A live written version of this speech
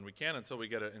we can until we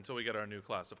get our new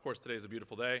class. Of course, today's a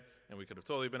beautiful day, and we could have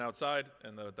totally been outside,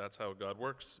 and that's how God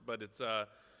works. But it's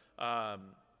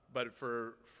but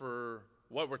for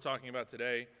what we're talking about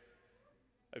today,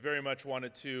 I very much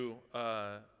wanted to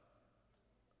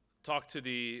talk to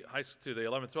the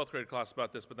 11th, 12th grade class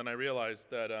about this. But then I realized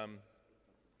that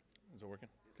is it working?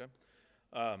 Okay.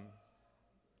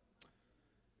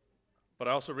 But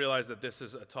I also realized that this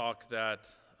is a talk that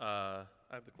I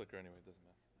have the clicker anyway. It doesn't matter.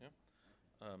 Yeah.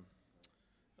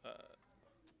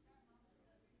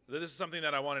 This is something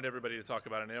that I wanted everybody to talk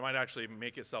about, and it might actually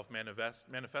make itself manifest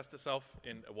itself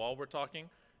while we're talking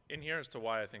in here as to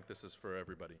why I think this is for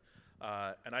everybody.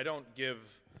 And I don't give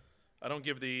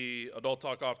the adult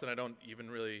talk often. I don't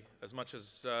even really, as much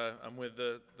as I'm with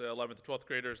the 11th and 12th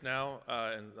graders now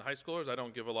and the high schoolers, I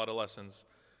don't give a lot of lessons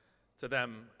to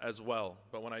them as well.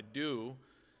 But when I do,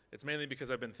 it's mainly because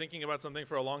I've been thinking about something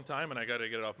for a long time and I got to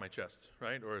get it off my chest,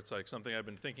 right? Or it's like something I've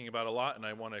been thinking about a lot and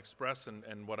I want to express,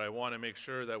 and what I want to make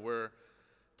sure that we're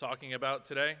talking about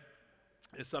today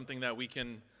is something that we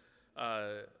can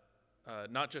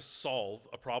not just solve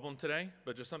a problem today,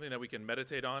 but just something that we can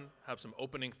meditate on, have some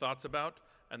opening thoughts about,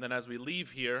 and then as we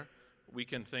leave here, we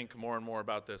can think more and more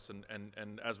about this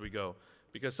and as we go.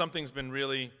 Because something's been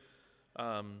really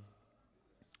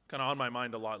kind of on my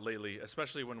mind a lot lately,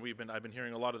 especially when I've been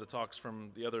hearing a lot of the talks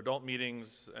from the other adult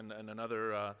meetings and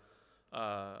other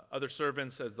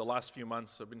servants as the last few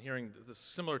months. I've been hearing the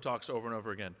similar talks over and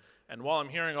over again. And while I'm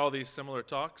hearing all these similar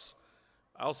talks,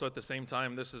 also at the same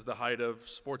time, this is the height of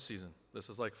sports season. This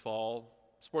is like fall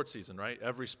sports season, right?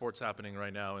 Every sport's happening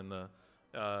right now in the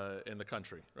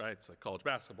country, right? It's like college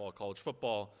basketball, college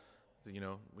football. You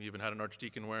know, we even had an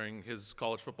archdeacon wearing his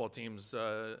college football team's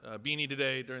beanie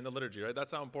today during the liturgy, right?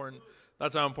 That's how important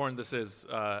this is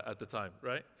at the time,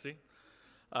 right? See,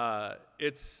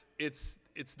 this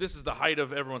is the height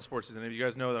of everyone's sports season. If you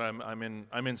guys know that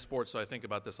I'm in sports, so I think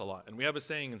about this a lot. And we have a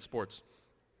saying in sports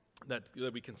that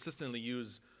we consistently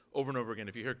use over and over again.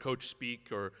 If you hear coach speak,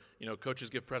 or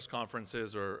coaches give press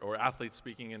conferences, or athletes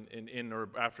speaking in or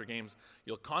after games,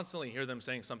 you'll constantly hear them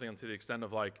saying something to the extent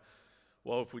of like,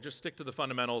 well, if we just stick to the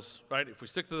fundamentals, right? If we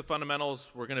stick to the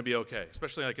fundamentals, we're going to be okay,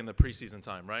 especially like in the preseason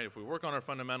time, right? If we work on our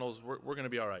fundamentals, we're going to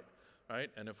be all right, right?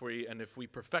 And if we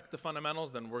perfect the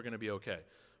fundamentals, then we're going to be okay,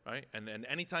 right? And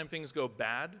anytime things go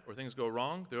bad or things go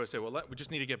wrong, they always say, well, we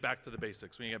just need to get back to the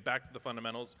basics. We need to get back to the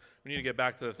fundamentals. We need to get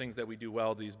back to the things that we do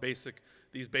well, these basic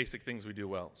things we do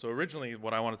well. So originally,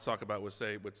 what I wanted to talk about would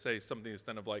say something to the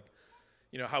extent of like,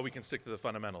 how we can stick to the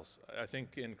fundamentals. I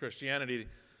think in Christianity,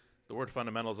 the word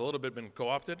fundamental is a little bit been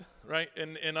co-opted, right,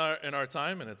 in our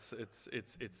time, and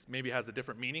it's maybe has a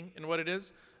different meaning in what it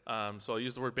is. So I'll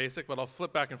use the word basic, but I'll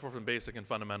flip back and forth from basic and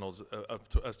fundamentals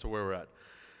as to where we're at.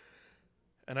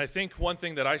 And I think one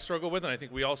thing that I struggle with, and I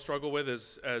think we all struggle with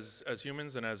as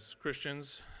humans and as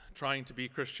Christians, trying to be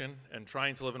Christian and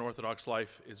trying to live an Orthodox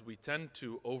life, is we tend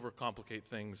to overcomplicate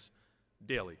things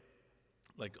daily.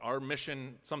 Like our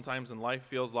mission sometimes in life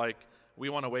feels like we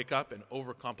want to wake up and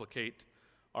overcomplicate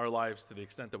our lives to the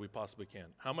extent that we possibly can.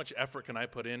 How much effort can I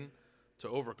put in to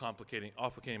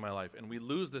complicating my life? And we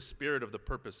lose the spirit of the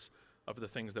purpose of the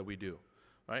things that we do,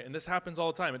 right? And this happens all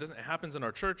the time. It happens in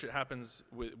our church. It happens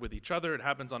with each other. It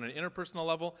happens on an interpersonal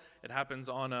level. It happens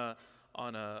on a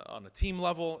team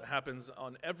level. It happens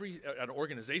on an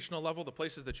organizational level, the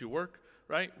places that you work,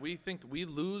 right? We think we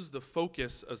lose the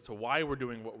focus as to why we're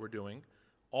doing what we're doing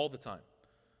all the time.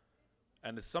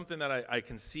 And it's something that I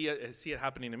can see it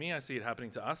happening to me. I see it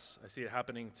happening to us. I see it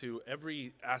happening to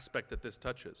every aspect that this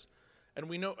touches. And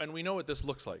we know what this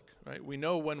looks like, right? We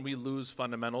know when we lose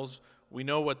fundamentals, we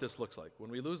know what this looks like. When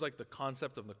we lose like the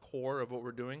concept of the core of what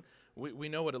we're doing, we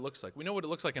know what it looks like. We know what it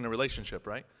looks like in a relationship,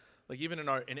 right? Like even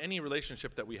in any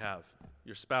relationship that we have,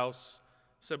 your spouse,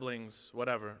 siblings,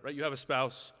 whatever, right? You have a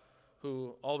spouse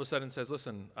who all of a sudden says,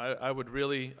 listen, I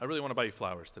really want to buy you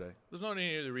flowers today. There's not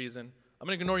any other reason. I'm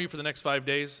going to ignore you for the next 5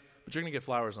 days, but you're going to get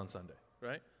flowers on Sunday,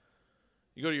 right?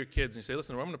 You go to your kids and you say,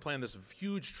 listen, we're going to plan this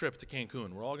huge trip to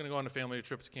Cancun. We're all going to go on a family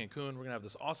trip to Cancun. We're going to have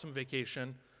this awesome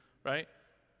vacation, right?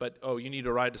 But, you need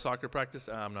a ride to soccer practice?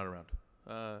 I'm not around.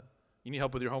 You need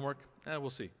help with your homework? We'll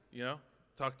see,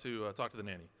 Talk to the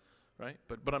nanny, right?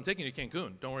 But I'm taking you to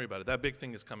Cancun. Don't worry about it. That big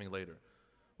thing is coming later.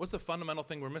 What's the fundamental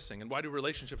thing we're missing? And why do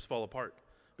relationships fall apart?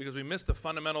 Because we miss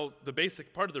the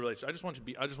basic part of the relationship. I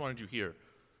just wanted you here.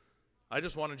 I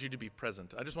just wanted you to be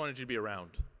present. I just wanted you to be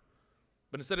around.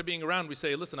 But instead of being around, we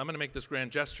say, listen, I'm going to make this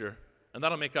grand gesture, and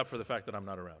that'll make up for the fact that I'm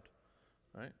not around,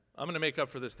 right? I'm going to make up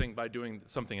for this thing by doing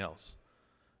something else.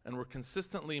 And we're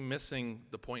consistently missing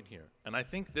the point here. And I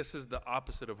think this is the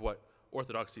opposite of what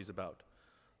Orthodoxy is about.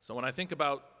 So when I think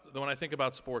about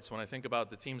sports, when I think about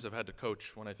the teams I've had to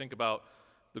coach, when I think about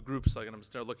the groups, like, and I'm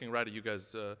still looking right at you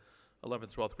guys,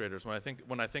 11th, 12th graders, when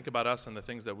I think about us and the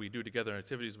things that we do together and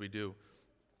activities we do,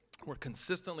 we're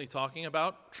consistently talking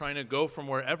about trying to go from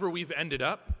wherever we've ended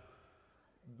up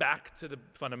back to the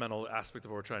fundamental aspect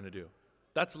of what we're trying to do.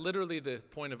 That's literally the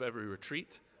point of every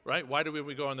retreat, right? Why do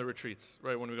we go on the retreats,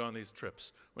 right, when we go on these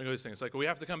trips? When we go these things, like, we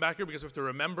have to come back here because we have to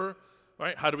remember,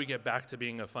 right, how do we get back to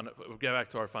get back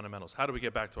to our fundamentals? How do we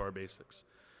get back to our basics?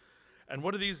 And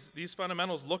what do these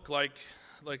fundamentals look like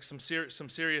some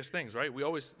serious things, right?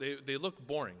 They look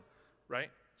boring, right?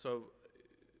 So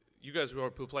you guys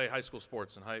who play high school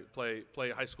sports and play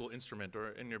a high school instrument or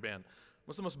in your band,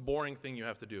 what's the most boring thing you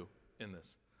have to do in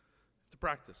this? You have to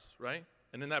practice, right?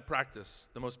 And in that practice,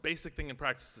 the most basic thing in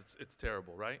practice, it's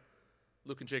terrible, right?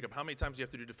 Luke and Jacob, how many times do you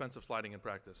have to do defensive sliding in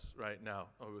practice right now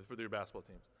for your basketball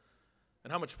teams?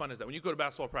 And how much fun is that? When you go to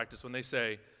basketball practice, when they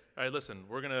say, all right, listen,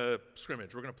 we're going to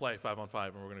scrimmage, we're going to play 5-on-5,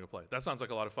 and we're going to go play. That sounds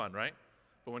like a lot of fun, right?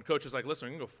 But when coach is like, listen,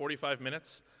 we're going to go 45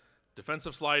 minutes,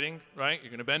 defensive sliding, right?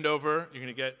 You're going to bend over, you're going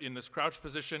to get in this crouch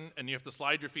position, and you have to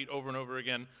slide your feet over and over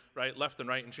again, right, left and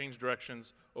right, and change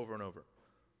directions over and over.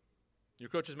 Your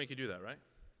coaches make you do that, right?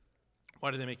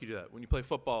 Why do they make you do that? When you play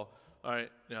football, all right,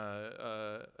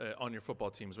 on your football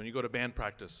teams, when you go to band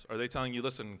practice, are they telling you,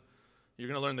 listen, you're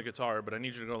going to learn the guitar, but I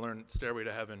need you to go learn Stairway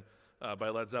to Heaven by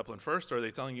Led Zeppelin first, or are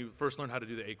they telling you first learn how to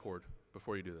do the A chord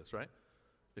before you do this, right?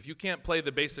 If you can't play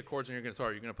the basic chords on your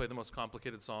guitar, you're going to play the most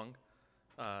complicated song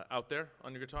out there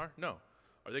on your guitar? No.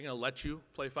 Are they going to let you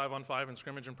play 5-on-5 in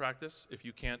scrimmage and practice if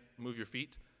you can't move your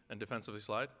feet and defensively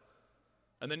slide?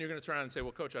 And then you're going to turn around and say,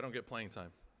 well, coach, I don't get playing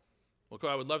time. Well, coach,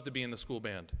 I would love to be in the school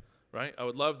band, right? I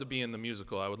would love to be in the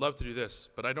musical. I would love to do this,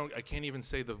 but I can't even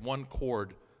say the one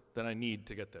chord that I need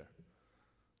to get there.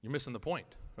 You're missing the point,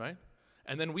 right?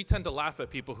 And then we tend to laugh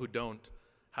at people who don't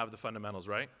have the fundamentals,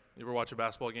 right? You ever watch a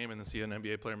basketball game and then see an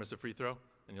NBA player miss a free throw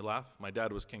and you laugh? My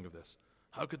dad was king of this.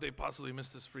 How could they possibly miss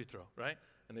this free throw, right?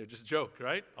 And they would just joke,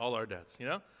 right? All our dads, you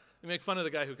know? You make fun of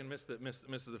the guy who can miss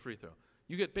the free throw.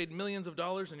 You get paid millions of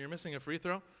dollars and you're missing a free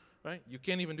throw, right? You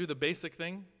can't even do the basic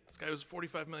thing. This guy was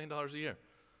 $45 million a year,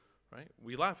 right?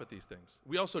 We laugh at these things.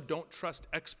 We also don't trust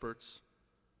experts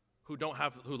who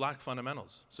lack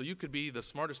fundamentals. So you could be the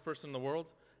smartest person in the world,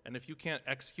 and if you can't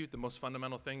execute the most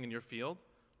fundamental thing in your field,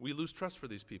 we lose trust for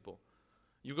these people.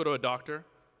 You go to a doctor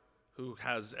who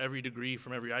has every degree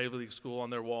from every Ivy League school on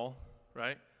their wall,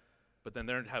 right? But then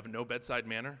they have no bedside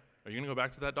manner. Are you going to go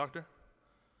back to that doctor?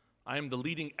 I am the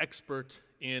leading expert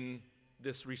in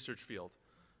this research field.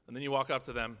 And then you walk up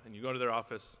to them and you go to their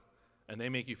office and they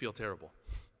make you feel terrible.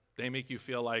 They make you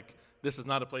feel like this is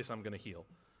not a place I'm going to heal.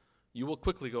 You will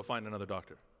quickly go find another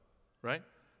doctor, right?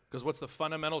 Because what's the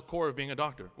fundamental core of being a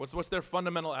doctor? What's their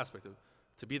fundamental aspect of?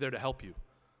 To be there to help you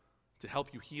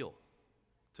heal,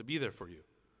 to be there for you,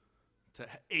 to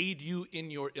aid you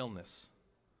in your illness.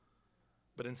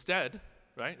 But instead,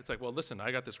 right, it's like, well, listen,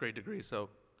 I got this great degree, so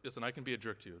listen, I can be a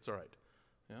jerk to you. It's all right.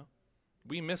 You know?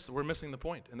 We're missing the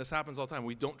point, and this happens all the time.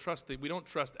 We don't trust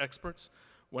experts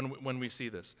when we see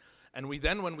this. And when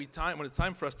it's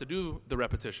time for us to do the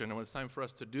repetition, and when it's time for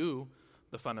us to do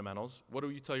the fundamentals, what do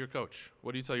you tell your coach?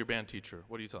 What do you tell your band teacher?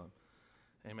 What do you tell them?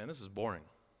 Hey, man, this is boring.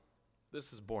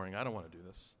 This is boring. I don't want to do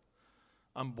this.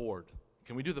 I'm bored.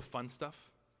 Can we do the fun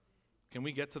stuff? Can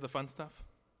we get to the fun stuff?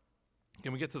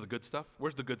 Can we get to the good stuff?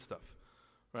 Where's the good stuff,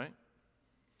 right?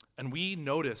 And we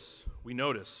notice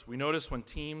when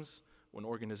teams, when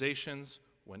organizations,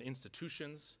 when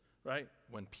institutions, right,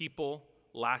 when people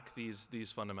lack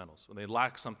these fundamentals, when they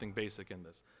lack something basic in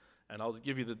this. And I'll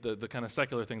give you the kind of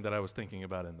secular thing that I was thinking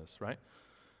about in this, right?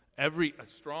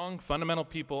 Strong, fundamental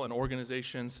people and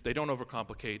organizations, they don't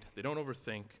overcomplicate, they don't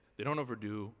overthink, they don't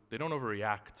overdo, they don't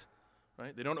overreact,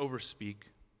 right? They don't overspeak.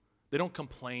 They don't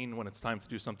complain when it's time to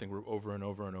do something over and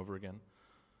over and over again.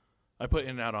 I put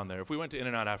In-N-Out on there. If we went to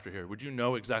In-N-Out after here, would you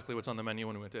know exactly what's on the menu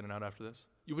when we went to In-N-Out after this?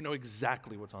 You would know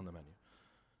exactly what's on the menu.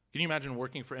 Can you imagine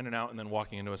working for In-N-Out and then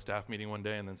walking into a staff meeting one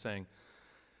day and then saying,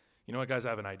 you know what, guys, I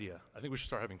have an idea. I think we should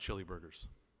start having chili burgers.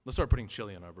 Let's start putting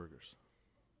chili in our burgers.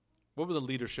 What would the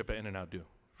leadership at In-N-Out do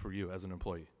for you as an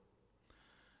employee?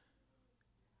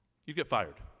 You'd get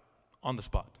fired on the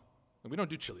spot. We don't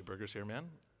do chili burgers here, man.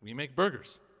 We make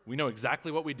burgers. We know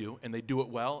exactly what we do, and they do it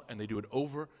well, and they do it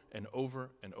over and over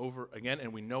and over again,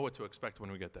 and we know what to expect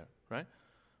when we get there, right?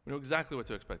 We know exactly what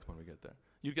to expect when we get there.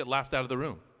 You'd get laughed out of the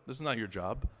room. This is not your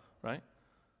job, right?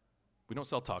 We don't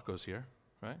sell tacos here,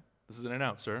 right? This is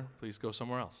In-N-Out, sir. Please go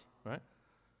somewhere else, right?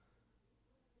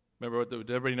 Remember,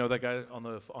 did everybody know that guy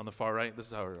on the far right? This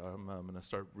is how I'm going to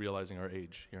start realizing our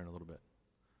age here in a little bit.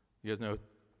 You guys know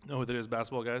Know who that is,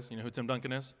 basketball guys? You know who Tim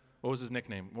Duncan is? What was his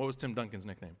nickname? What was Tim Duncan's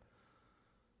nickname?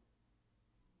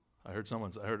 I heard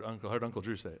Uncle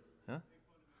Drew say it. Yeah?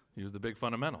 He was the big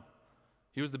fundamental.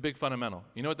 He was the big fundamental.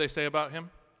 You know what they say about him?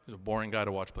 He was a boring guy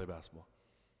to watch play basketball.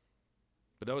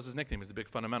 But that was his nickname. He was the big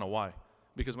fundamental. Why?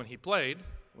 Because when he played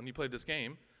this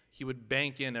game, he would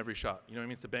bank in every shot. You know what it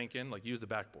means to bank in? Like use the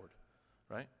backboard,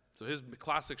 right? So his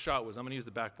classic shot was, I'm going to use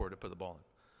the backboard to put the ball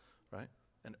in, right?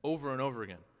 And over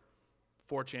again.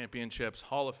 4 championships,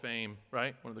 Hall of Fame,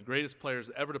 right? One of the greatest players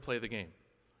ever to play the game.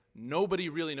 Nobody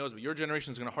really knows, but your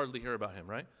generation is going to hardly hear about him,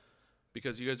 right?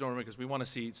 Because you guys don't remember, because we want to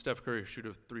see Steph Curry shoot a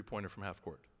 3-pointer from half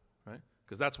court, right?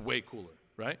 Because that's way cooler,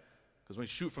 right? Because when you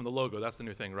shoot from the logo, that's the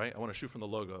new thing, right? I want to shoot from the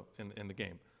logo in the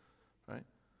game, right?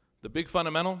 The big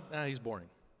fundamental, he's boring,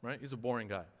 right? He's a boring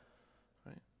guy,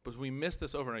 right? But we miss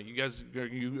this overnight. You guys,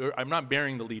 I'm not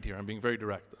bearing the lead here. I'm being very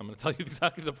direct. I'm going to tell you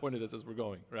exactly the point of this as we're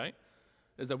going, right?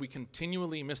 Is that we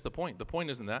continually miss the point. The point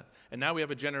isn't that. And now we have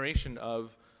a generation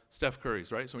of Steph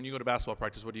Currys, right? So when you go to basketball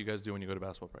practice, what do you guys do when you go to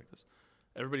basketball practice?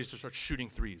 Everybody just starts shooting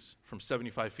threes from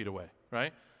 75 feet away,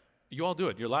 right? You all do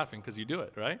it. You're laughing because you do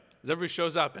it, right? Because everybody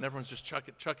shows up and everyone's just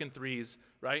chucking threes,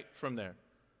 right, from there.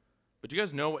 But do you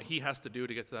guys know what he has to do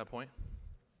to get to that point?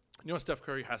 You know what Steph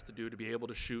Curry has to do to be able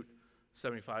to shoot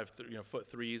 75-foot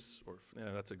threes? Or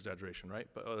that's exaggeration, right?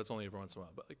 But that's only every once in a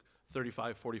while. But like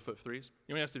 35, 40-foot threes.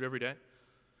 You know what he has to do every day?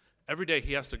 Every day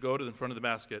he has to go to the front of the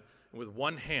basket and with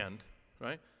one hand,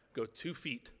 right, go 2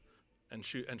 feet and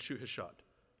shoot his shot.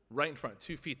 Right in front,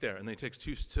 2 feet there. And then he takes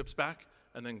 2 steps back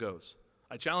and then goes.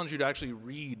 I challenge you to actually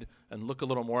read and look a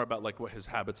little more about like what his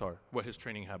habits are, what his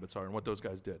training habits are, and what those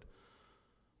guys did.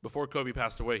 Before Kobe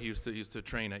passed away, he used to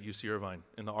train at UC Irvine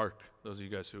in the Arc. Those of you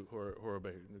guys who are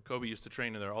obey. Kobe used to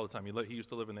train in there all the time. He used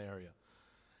to live in the area.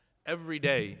 Every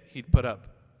day he'd put up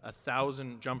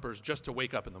 1,000 jumpers just to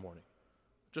wake up in the morning.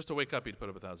 Just to wake up, he'd put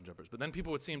up 1,000 jumpers. But then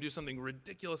people would see him do something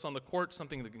ridiculous on the court,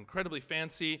 something incredibly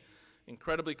fancy,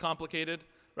 incredibly complicated,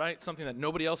 right? Something that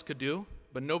nobody else could do,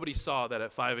 but nobody saw that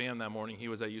at 5 a.m. that morning he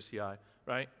was at UCI,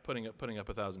 right? Putting up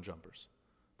 1,000 jumpers.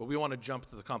 But we want to jump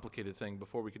to the complicated thing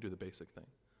before we could do the basic thing.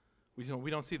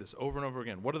 We don't see this over and over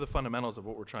again. What are the fundamentals of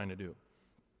what we're trying to do?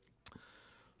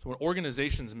 So when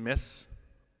organizations miss,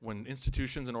 when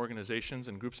institutions and organizations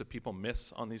and groups of people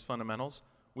miss on these fundamentals,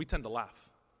 we tend to laugh,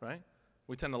 right?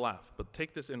 We tend to laugh, but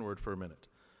take this inward for a minute.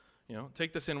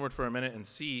 Take this inward for a minute and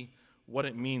see what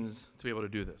it means to be able to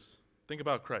do this. Think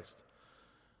about Christ,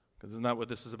 because isn't that what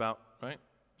this is about, right?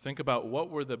 Think about what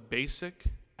were the basic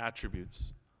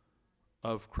attributes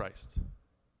of Christ.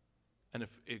 And if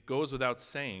it goes without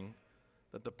saying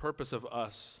that the purpose of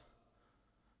us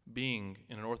being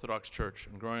in an Orthodox church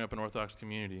and growing up in an Orthodox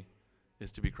community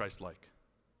is to be Christ-like.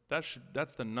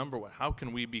 That's the number one. How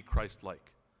can we be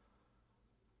Christ-like?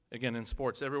 Again, in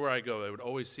sports, everywhere I go, I would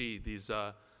always see these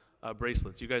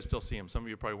bracelets. You guys still see them. Some of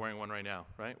you are probably wearing one right now,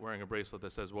 right? Wearing a bracelet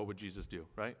that says, "What would Jesus do?"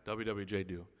 Right? WWJ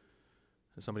do.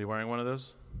 Is somebody wearing one of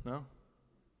those? No?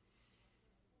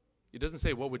 It doesn't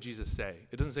say, "What would Jesus say?"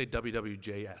 It doesn't say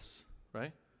WWJS, right?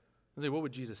 It doesn't say, "What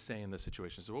would Jesus say in this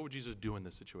situation?" So what would Jesus do in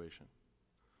this situation?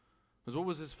 Because what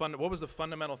was the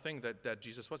fundamental thing that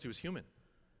Jesus was? He was human.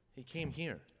 He came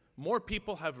here. More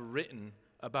people have written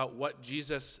about what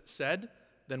Jesus said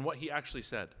than what he actually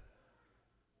said.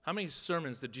 How many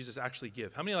sermons did Jesus actually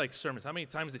give? How many sermons? How many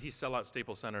times did he sell out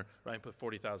Staples Center, right, and put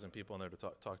 40,000 people in there to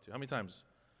talk to? How many times?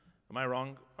 Am I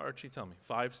wrong, Archie? Tell me.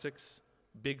 5, 6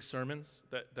 big sermons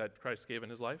that Christ gave in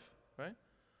his life, right?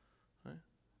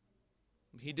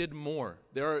 He did more.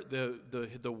 There are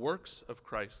the works of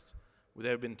Christ.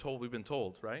 We've been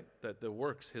told, right, that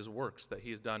his works that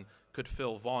he has done could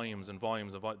fill volumes and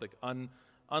volumes of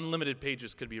unlimited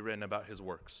pages could be written about his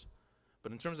works.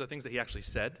 But in terms of the things that he actually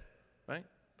said, right,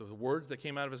 the words that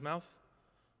came out of his mouth,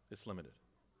 it's limited.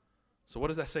 So what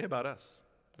does that say about us?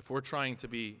 If we're trying to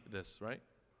be this, right?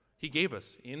 He gave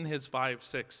us, in his 5,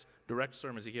 6 direct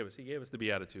sermons he gave us the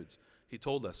Beatitudes. He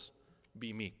told us,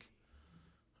 be meek,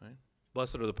 right?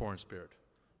 Blessed are the poor in spirit.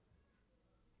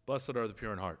 Blessed are the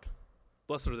pure in heart.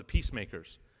 Blessed are the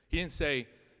peacemakers. He didn't say,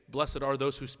 blessed are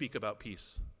those who speak about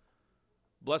peace.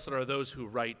 Blessed are those who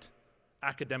write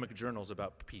academic journals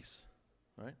about peace,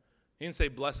 right? He didn't say,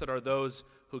 blessed are those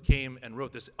who came and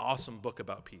wrote this awesome book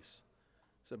about peace.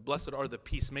 He said, blessed are the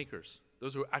peacemakers,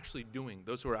 those who are actually doing,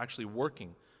 those who are actually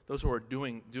working, those who are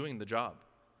doing the job,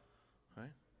 right?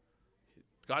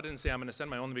 God didn't say, I'm going to send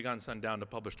my only begotten son down to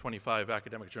publish 25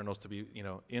 academic journals to be,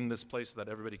 in this place so that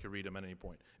everybody could read them at any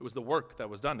point. It was the work that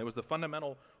was done. It was the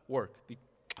fundamental work,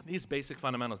 these basic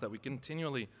fundamentals that we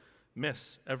continually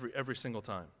miss every single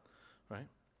time, right?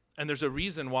 And there's a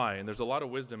reason why, and there's a lot of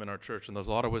wisdom in our church, and there's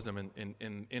a lot of wisdom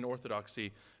in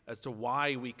Orthodoxy as to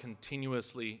why we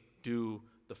continuously do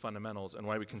the fundamentals and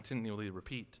why we continually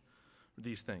repeat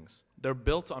these things. They're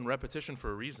built on repetition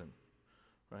for a reason,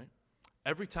 right?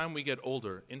 Every time we get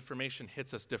older, information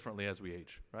hits us differently as we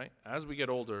age, right? As we get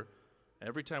older,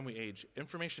 every time we age,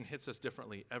 information hits us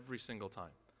differently every single time,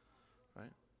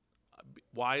 right?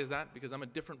 Why is that? Because I'm a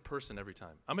different person every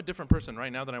time. I'm a different person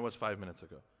right now than I was 5 minutes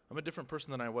ago. I'm a different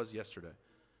person than I was yesterday.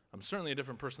 I'm certainly a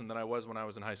different person than I was when I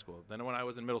was in high school, than when I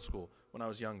was in middle school, when I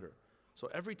was younger. So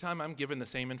every time I'm given the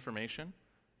same information,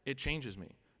 it changes me.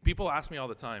 People ask me all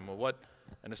the time, well, what,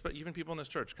 and even people in this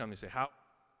church come and say, how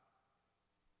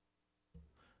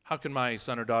can my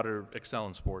son or daughter excel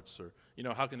in sports? Or,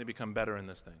 how can they become better in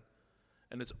this thing?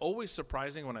 And it's always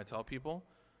surprising when I tell people,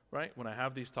 right, when I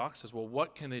have these talks, is, well,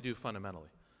 what can they do fundamentally?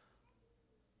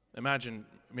 Imagine,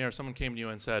 Mayor, someone came to you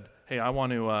and said, hey, I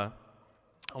want to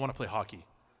play hockey.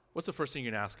 What's the first thing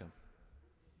you're going to ask him?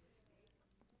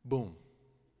 Boom.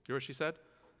 You hear what she said?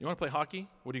 You want to play hockey?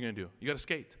 What are you going to do? You got to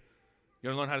skate. You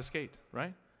got to learn how to skate,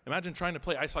 right? Imagine trying to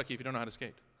play ice hockey if you don't know how to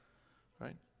skate,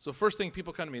 right? So first thing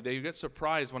people come to me, they get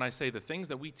surprised when I say the things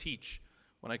that we teach,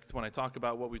 when I talk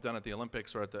about what we've done at the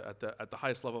Olympics or at the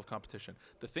highest level of competition.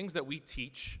 The things that we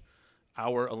teach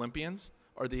our Olympians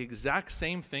are the exact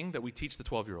same thing that we teach the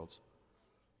 12-year-olds.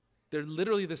 They're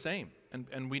literally the same,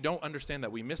 and we don't understand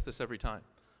that. We miss this every time,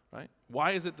 right?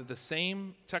 Why is it that the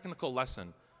same technical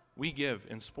lesson we give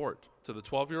in sport to the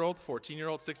 12-year-old,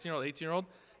 14-year-old, 16-year-old, 18-year-old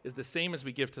is the same as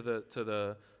we give to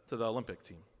the Olympic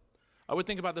team? I would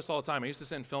think about this all the time. I used to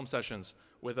sit in film sessions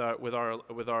with our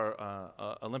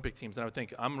Olympic teams, and I would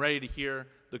think, I'm ready to hear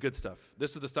the good stuff.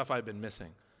 This is the stuff I've been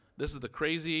missing. This is the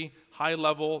crazy,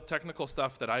 high-level, technical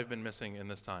stuff that I've been missing in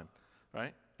this time,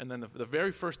 right? And then the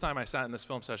very first time I sat in this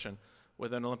film session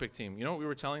with an Olympic team, you know what we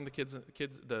were telling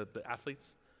the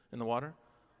athletes in the water?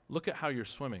 Look at how you're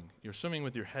swimming. You're swimming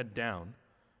with your head down.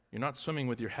 You're not swimming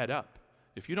with your head up.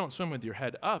 If you don't swim with your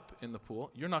head up in the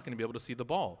pool, you're not going to be able to see the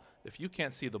ball. If you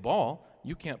can't see the ball,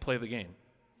 you can't play the game.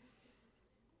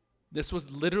 This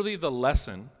was literally the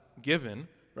lesson given,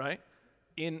 right,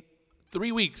 in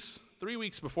 3 weeks. 3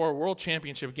 weeks before a world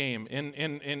championship game, and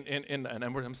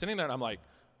I'm sitting there and I'm like,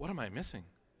 what am I missing?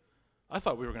 I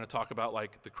thought we were going to talk about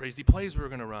like the crazy plays we were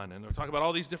going to run, and we're talking about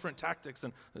all these different tactics.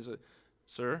 And there's a,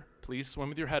 sir, please swim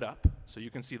with your head up so you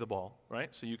can see the ball,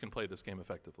 right? So you can play this game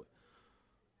effectively.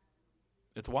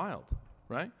 It's wild,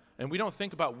 right? And we don't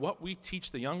think about what we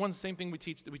teach the young ones. Same thing we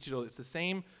teach. It's the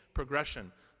same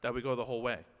progression that we go the whole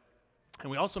way. And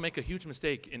we also make a huge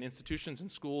mistake in institutions, in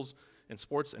schools, in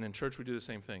sports, and in church. We do the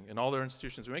same thing. In all their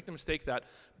institutions, we make the mistake that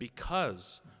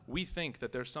because we think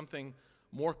that there's something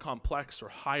more complex or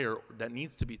higher that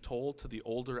needs to be told to the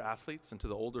older athletes and to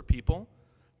the older people,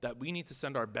 that we need to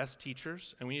send our best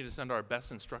teachers and we need to send our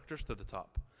best instructors to the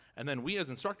top. And then we as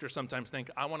instructors sometimes think,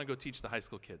 I want to go teach the high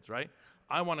school kids, right?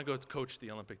 I want to go coach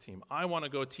the Olympic team. I want to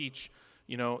go teach,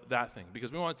 that thing.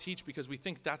 Because we want to teach because we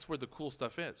think that's where the cool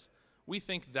stuff is. We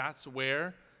think that's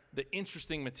where the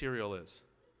interesting material is.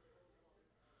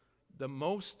 The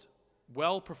most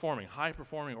well-performing,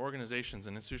 high-performing organizations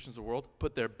and institutions of the world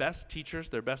put their best teachers,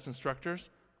 their best instructors,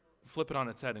 flip it on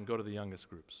its head and go to the youngest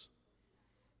groups.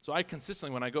 So I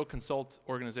consistently, when I go consult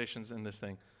organizations in this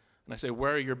thing, and I say,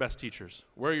 where are your best teachers?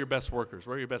 Where are your best workers?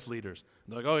 Where are your best leaders?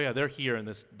 And they're like, oh yeah, they're here in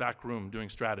this back room doing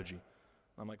strategy.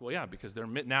 I'm like, well yeah, because they're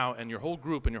now, and your whole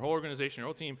group and your whole organization, your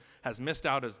whole team has missed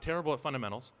out, as terrible at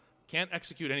fundamentals, can't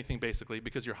execute anything basically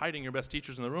because you're hiding your best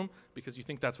teachers in the room because you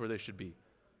think that's where they should be.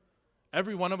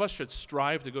 Every one of us should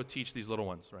strive to go teach these little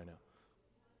ones right now.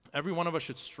 Every one of us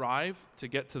should strive to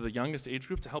get to the youngest age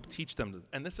group to help teach them.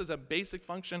 And this is a basic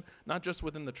function, not just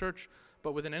within the church,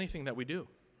 but within anything that we do,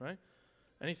 right?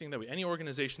 Any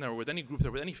organization that we're with, any group that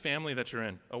we're with, any family that you're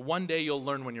in. One day you'll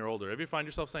learn when you're older. Have you find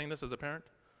yourself saying this as a parent?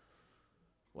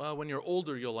 Well, when you're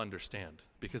older, you'll understand,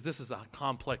 because this is a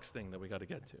complex thing that we got to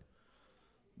get to.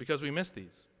 Because we miss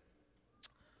these.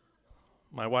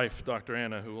 My wife, Dr.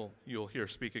 Anna, who you'll hear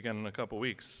speak again in a couple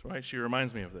weeks, right? She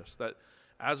reminds me of this, that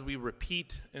as we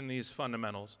repeat in these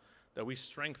fundamentals, that we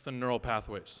strengthen neural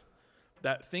pathways,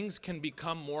 that things can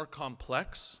become more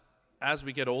complex as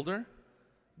we get older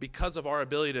because of our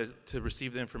ability to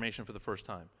receive the information for the first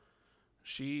time.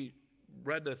 She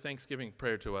read the Thanksgiving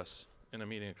prayer to us in a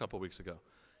meeting a couple weeks ago.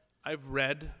 I've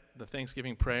read the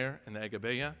Thanksgiving prayer in the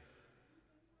Agapeya,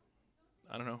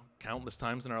 I don't know, countless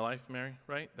times in our life, Mary,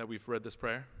 right, that we've read this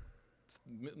prayer. It's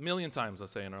a million times,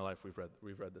 let's say, in our life we've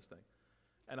read this thing.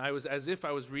 And I was as if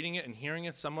I was reading it and hearing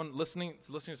it, someone listening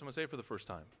to someone say it for the first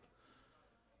time.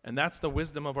 And that's the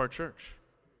wisdom of our church.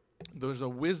 There's a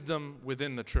wisdom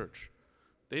within the church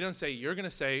They don't say, you're going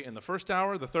to say in the first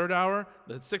hour, the third hour,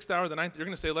 the sixth hour, the ninth, you're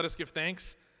going to say, let us give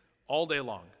thanks all day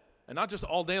long. And not just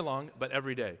all day long, but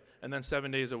every day. And then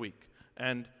 7 days a week.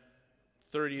 And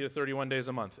 30 to 31 days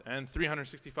a month. And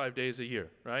 365 days a year,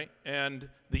 right? And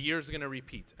the year's going to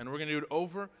repeat. And we're going to do it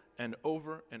over and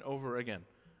over and over again.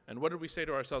 And what did we say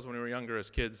to ourselves when we were younger as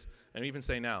kids, and we even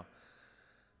say now?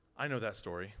 I know that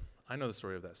story. I know the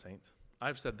story of that saint.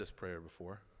 I've said this prayer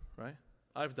before, right?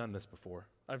 I've done this before.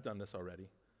 I've done this already.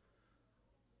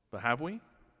 But have we?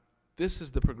 This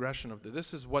is the progression of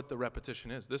this is what the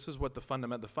repetition is. This is what the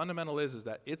fundamental is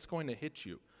that it's going to hit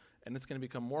you, and it's going to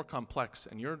become more complex,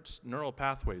 and your neural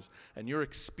pathways and your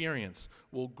experience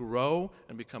will grow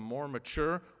and become more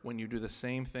mature when you do the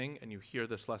same thing and you hear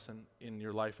this lesson in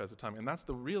your life as a time. And that's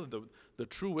the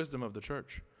true wisdom of the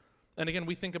church. And again,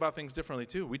 we think about things differently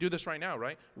too. We do this right now,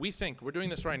 right? We're doing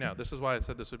this right now. This is why I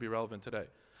said this would be relevant today.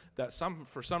 That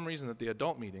for some reason that the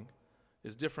adult meeting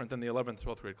is different than the 11th,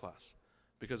 12th grade class.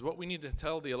 Because what we need to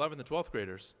tell the 11th and 12th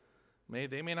graders,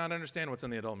 they may not understand what's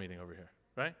in the adult meeting over here,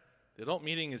 right? The adult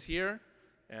meeting is here,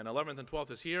 and 11th and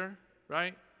 12th is here,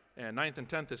 right? And 9th and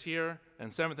 10th is here,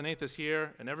 and 7th and 8th is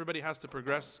here, and everybody has to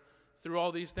progress through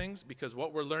all these things because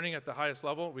what we're learning at the highest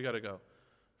level, we got to go.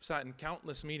 We've sat in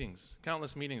countless meetings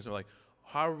are like,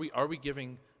 are we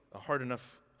giving a hard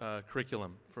enough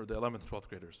curriculum for the 11th and 12th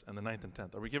graders and the 9th and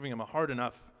 10th? Are we giving them a hard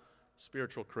enough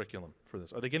spiritual curriculum for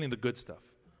this? Are they getting the good stuff?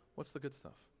 What's the good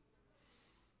stuff?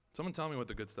 Someone tell me what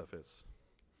the good stuff is.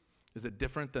 Is it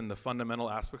different than the fundamental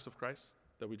aspects of Christ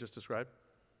that we just described?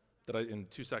 In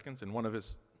 2 seconds, in one of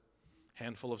his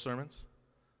handful of sermons?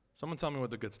 Someone tell me what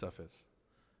the good stuff is.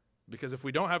 Because if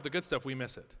we don't have the good stuff, we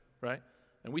miss it, right?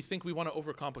 And we think we want to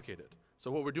overcomplicate it. So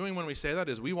what we're doing when we say that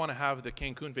is we want to have the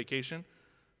Cancun vacation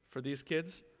for these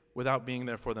kids without being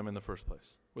there for them in the first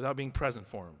place, without being present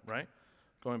for them, right?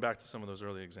 Going back to some of those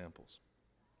early examples.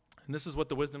 And this is what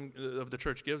the wisdom of the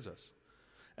church gives us.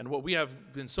 And what we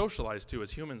have been socialized to as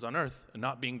humans on earth, and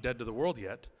not being dead to the world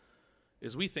yet,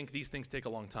 is we think these things take a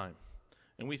long time.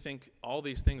 And we think all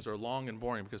these things are long and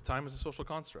boring because time is a social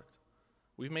construct.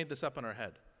 We've made this up in our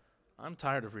head. I'm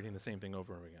tired of reading the same thing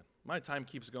over and over again. My time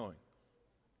keeps going.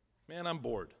 Man, I'm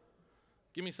bored.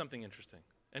 Give me something interesting.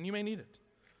 And you may need it.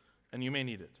 And you may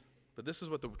need it. But this is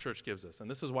what the church gives us.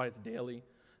 And this is why it's daily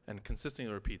and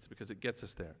consistently repeats, because it gets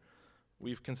us there.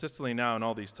 We've consistently now in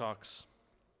all these talks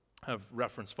have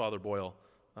referenced Father Boyle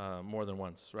more than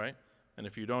once, right? And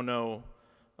if you don't know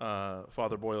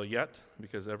Father Boyle yet,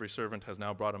 because every servant has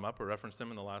now brought him up or referenced him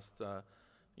in the last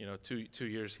 2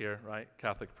 years here, right?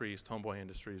 Catholic priest, Homeboy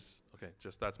Industries. Okay,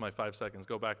 that's my 5 seconds.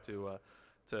 Go back to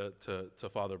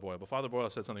Father Boyle. But Father Boyle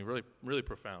said something really, really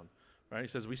profound, right? He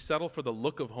says, we settle for the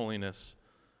look of holiness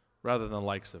rather than the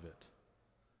likes of it.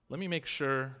 Let me make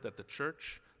sure that the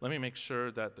church, let me make sure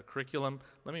that the curriculum,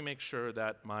 let me make sure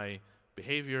that my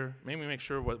behavior, let me make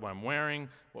sure what I'm wearing,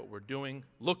 what we're doing,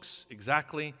 looks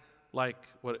exactly like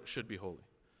what it should be holy.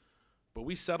 But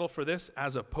we settle for this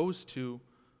as opposed to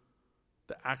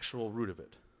the actual root of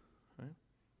it. Right?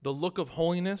 The look of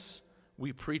holiness,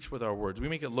 we preach with our words. We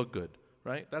make it look good,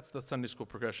 right? That's the Sunday school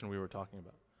progression we were talking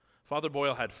about. Father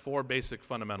Boyle had 4 basic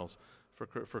fundamentals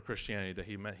for Christianity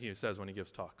that he says when he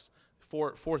gives talks.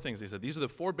 Four things he said. These are the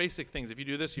 4 basic things. If you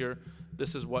do this here,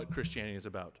 this is what Christianity is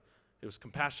about. It was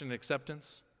compassion and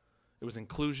acceptance. It was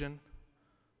inclusion,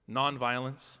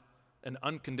 nonviolence, and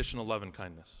unconditional love and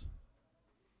kindness.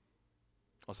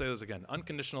 I'll say those again.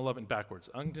 Unconditional love and backwards.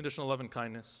 Unconditional love and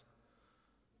kindness,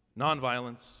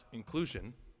 nonviolence,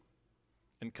 inclusion,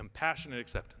 and compassionate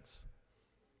acceptance.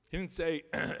 He didn't say,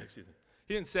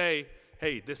 he didn't say,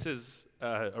 hey, this is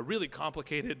a really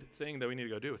complicated thing that we need to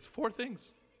go do. It's 4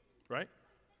 things, right?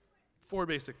 4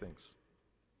 basic things.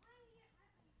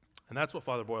 And that's what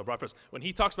Father Boyle brought for us. When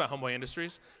he talks about Homeboy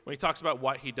Industries, when he talks about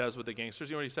what he does with the gangsters,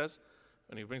 you know what he says?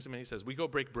 When he brings them in, he says, we go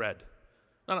break bread.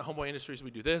 Not at Homeboy Industries,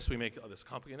 we do this, we make this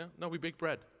complicated. No, we bake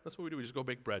bread. That's what we do, we just go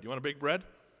bake bread. You want to bake bread?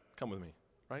 Come with me,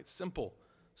 right? Simple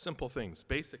things,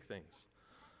 basic things,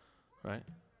 right?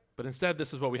 But instead,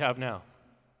 this is what we have now.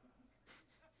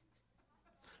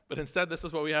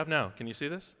 Can you see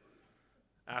this?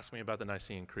 Ask me about the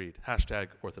Nicene Creed.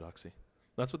 #orthodoxy.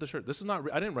 That's what the church, this is not,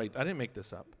 I didn't make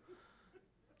this up.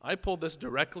 I pulled this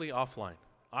directly offline.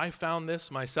 I found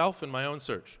this myself in my own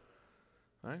search,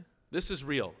 right? This is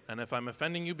real. And if I'm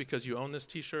offending you because you own this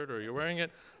t-shirt or you're wearing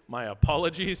it, my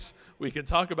apologies. We can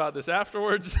talk about this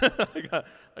afterwards. I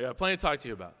got plenty to talk to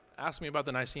you about. Ask me about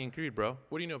the Nicene Creed, bro.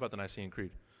 What do you know about the Nicene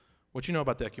Creed? What do you know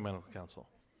about the Ecumenical Council?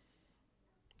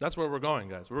 That's where we're going,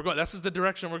 guys. This is the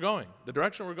direction we're going. The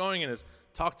direction we're going in is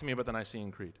talk to me about the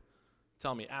Nicene Creed.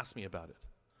 Tell me, ask me about it.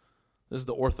 This is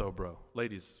the ortho bro.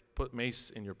 Ladies, put mace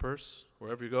in your purse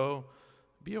wherever you go.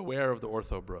 Be aware of the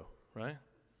ortho bro, right?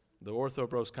 The ortho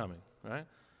bro's coming, right?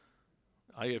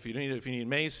 If you need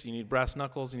mace, you need brass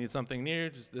knuckles, you need something near.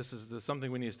 This is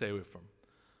something we need to stay away from.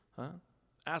 Huh?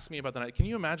 Ask me about the night. Can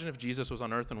you imagine if Jesus was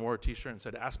on earth and wore a T-shirt and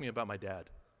said, "Ask me about my dad"?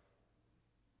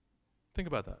 Think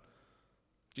about that.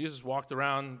 Jesus walked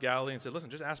around Galilee and said, "Listen,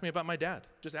 just ask me about my dad.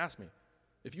 Just ask me.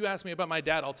 If you ask me about my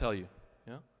dad, I'll tell you."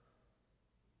 Yeah.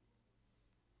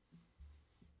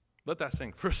 Let that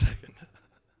sink for a second.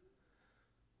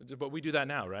 But we do that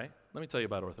now, right? Let me tell you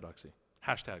about orthodoxy.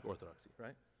 Hashtag orthodoxy,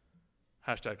 right?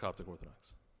 Hashtag Coptic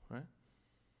Orthodox, right?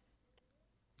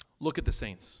 Look at the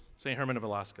saints. St. Herman of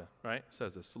Alaska, right,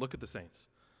 says this. Look at the saints.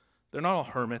 They're not all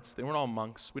hermits. They weren't all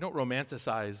monks. We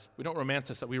romanticize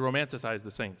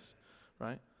the saints,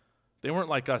 right? They weren't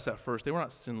like us at first. They were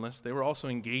not sinless. They were also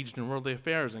engaged in worldly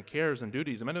affairs and cares and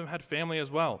duties. And many of them had family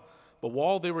as well. But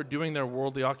while they were doing their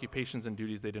worldly occupations and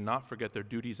duties, they did not forget their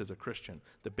duties as a Christian,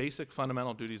 the basic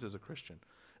fundamental duties as a Christian.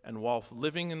 And while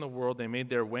living in the world, they made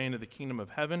their way into the kingdom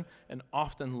of heaven and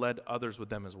often led others with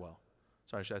them as well.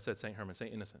 Sorry, I said St. Herman,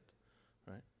 St. Innocent,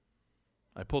 right?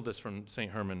 I pulled this from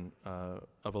St. Herman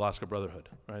of Alaska Brotherhood,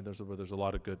 right? There's a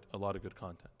lot of good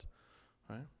content,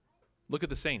 right? Look at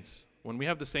the saints. When we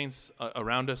have the saints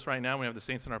around us right now, we have the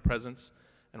saints in our presence,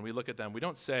 and we look at them. We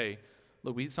don't say,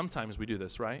 look, sometimes we do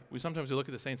this, right? We look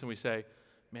at the saints and we say,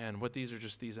 man, these are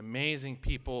just these amazing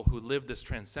people who live this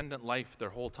transcendent life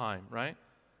their whole time, right?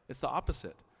 It's the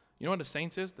opposite. You know what a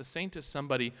saint is? The saint is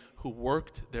somebody who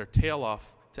worked their tail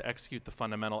off to execute the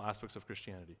fundamental aspects of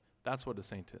Christianity. That's what a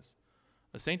saint is.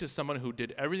 A saint is someone who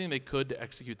did everything they could to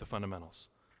execute the fundamentals,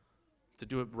 to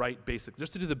do it right,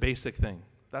 just to do the basic thing.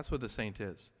 That's what the saint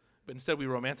is. But instead we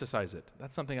romanticize it.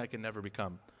 That's something I can never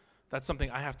become. That's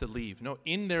something I have to leave. No,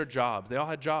 in their jobs, they all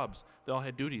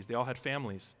had duties, they all had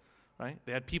families, right?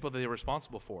 They had people that they were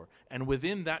responsible for. And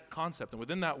within that concept and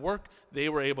within that work, they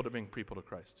were able to bring people to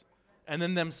Christ. And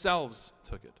then themselves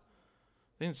took it.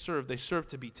 They didn't serve, they served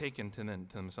to be taken to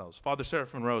themselves. Father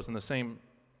Seraphim Rose in the same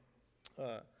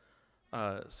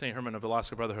St. Herman of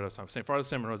Alaska Brotherhood of time. St. Father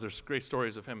Seraphim Rose, there's great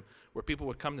stories of him where people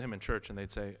would come to him in church and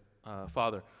they'd say,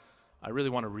 Father, I really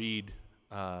want to read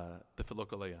the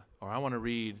Philokalia, or I want to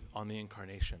read on the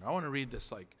Incarnation, or I want to read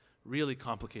this really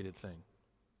complicated thing.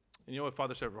 And you know what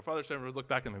Father Seraphim would look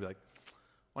back at him and be like,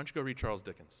 why don't you go read Charles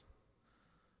Dickens?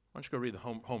 Why don't you go read the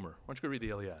Homer? Why don't you go read the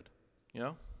Iliad? You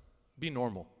know? Be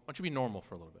normal. Why don't you be normal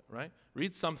for a little bit, right?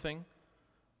 Read something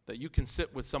that you can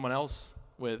sit with someone else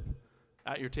with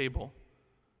at your table,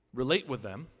 relate with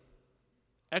them,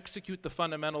 execute the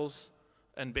fundamentals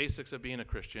and basics of being a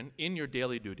Christian in your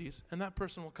daily duties, and that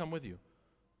person will come with you.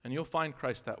 And you'll find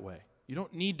Christ that way. You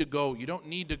don't need to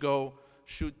go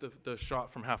shoot the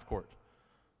shot from half court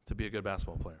to be a good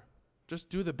basketball player. Just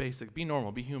do the basic. Be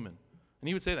normal. Be human. And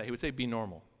he would say that. He would say, be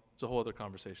normal. It's a whole other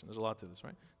conversation. There's a lot to this,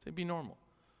 right? Say, be normal.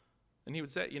 And he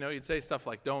would say, he'd say stuff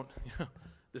like,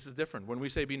 this is different. When we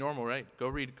say be normal, right? Go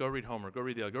read Homer. Go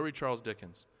read Charles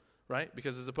Dickens, right?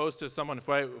 Because as opposed to someone,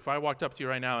 if I walked up to you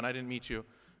right now and I didn't meet you,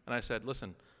 and I said,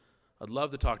 listen, I'd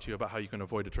love to talk to you about how you can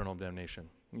avoid eternal damnation.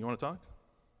 You want to talk?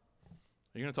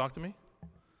 Are you going to talk to me?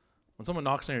 When someone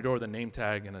knocks on your door with a name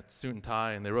tag and a suit and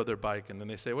tie and they rode their bike and then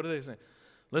they say, what do they say?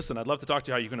 Listen, I'd love to talk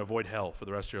to you how you can avoid hell for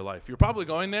the rest of your life. You're probably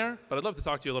going there, but I'd love to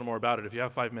talk to you a little more about it if you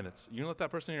have 5 minutes. You going to let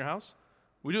that person in your house?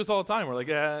 We do this all the time. We're like,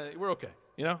 yeah, we're okay.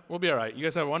 We'll be all right. You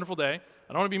guys have a wonderful day.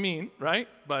 I don't want to be mean, right?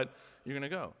 But you're going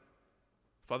to go.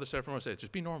 Father Seraphim would say,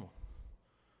 just be normal.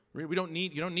 You don't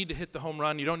need to hit the home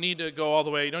run. You don't need to go all the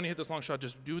way. You don't need to hit this long shot.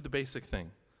 Just do the basic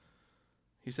thing.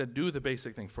 He said, do the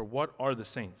basic thing. For what are the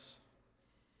saints?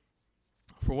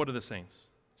 For what are the saints?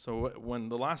 So when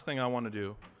the last thing I want to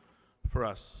do for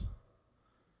us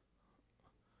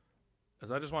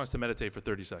is I just want us to meditate for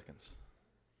 30 seconds.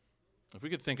 If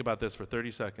we could think about this for 30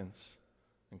 seconds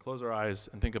and close our eyes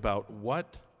and think about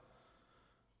what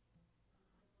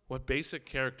basic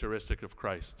characteristic of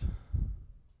Christ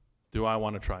do I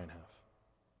want to try and have?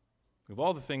 Of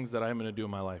all the things that I'm going to do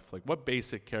in my life, what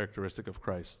basic characteristic of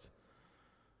Christ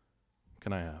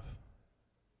can I have?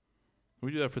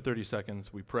 We do that for 30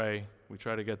 seconds. We pray. We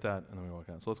try to get that, and then we walk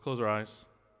out. So let's close our eyes.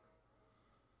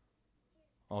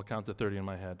 I'll count to 30 in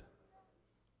my head.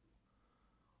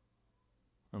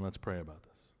 And let's pray about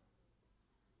this.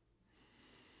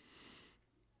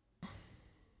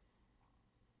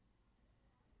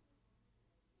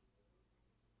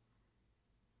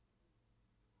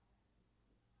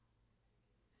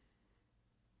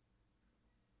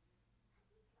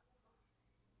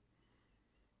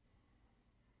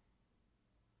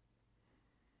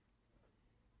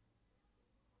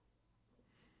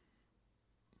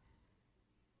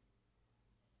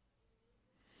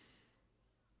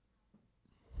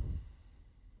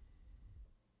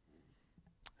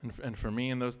 And for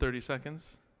me, in those 30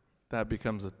 seconds, that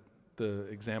becomes the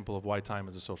example of why time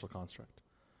is a social construct.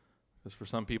 Because for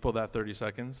some people, that 30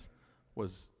 seconds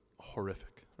was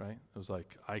horrific, right? It was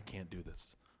like, I can't do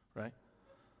this, right?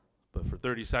 But for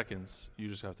 30 seconds, you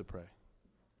just have to pray.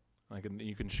 You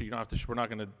don't have to. We're not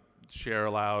going to share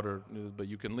aloud, but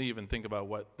you can leave and think about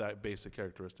what that basic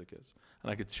characteristic is.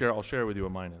 And I'll share with you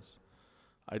what mine is.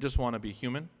 I just want to be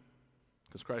human,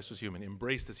 because Christ was human,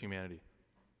 embraced his humanity.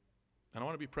 And I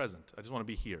want to be present. I just want to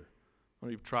be here. I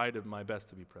want to try my best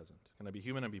to be present. Can I be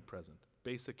human and be present?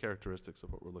 Basic characteristics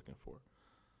of what we're looking for.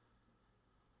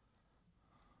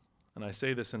 And I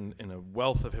say this in a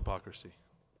wealth of hypocrisy,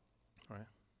 all right?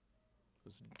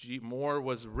 More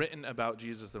was written about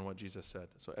Jesus than what Jesus said.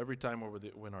 So every time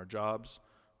we're in our jobs,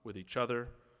 with each other,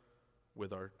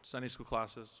 with our Sunday school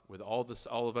classes, with all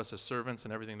of us as servants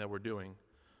and everything that we're doing,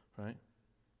 right?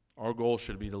 Our goal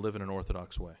should be to live in an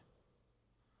orthodox way.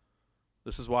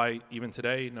 This is why even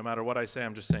today, no matter what I say,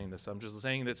 I'm just saying this. I'm just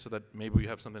saying this so that maybe you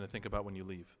have something to think about when you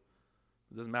leave.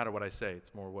 It doesn't matter what I say.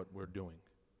 It's more what we're doing,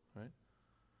 right?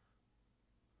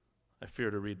 I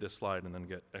fear to read this slide and then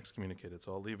get excommunicated,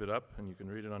 so I'll leave it up, and you can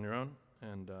read it on your own,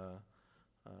 and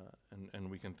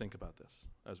we can think about this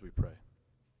as we pray.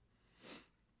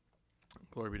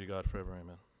 Glory be to God forever,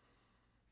 amen.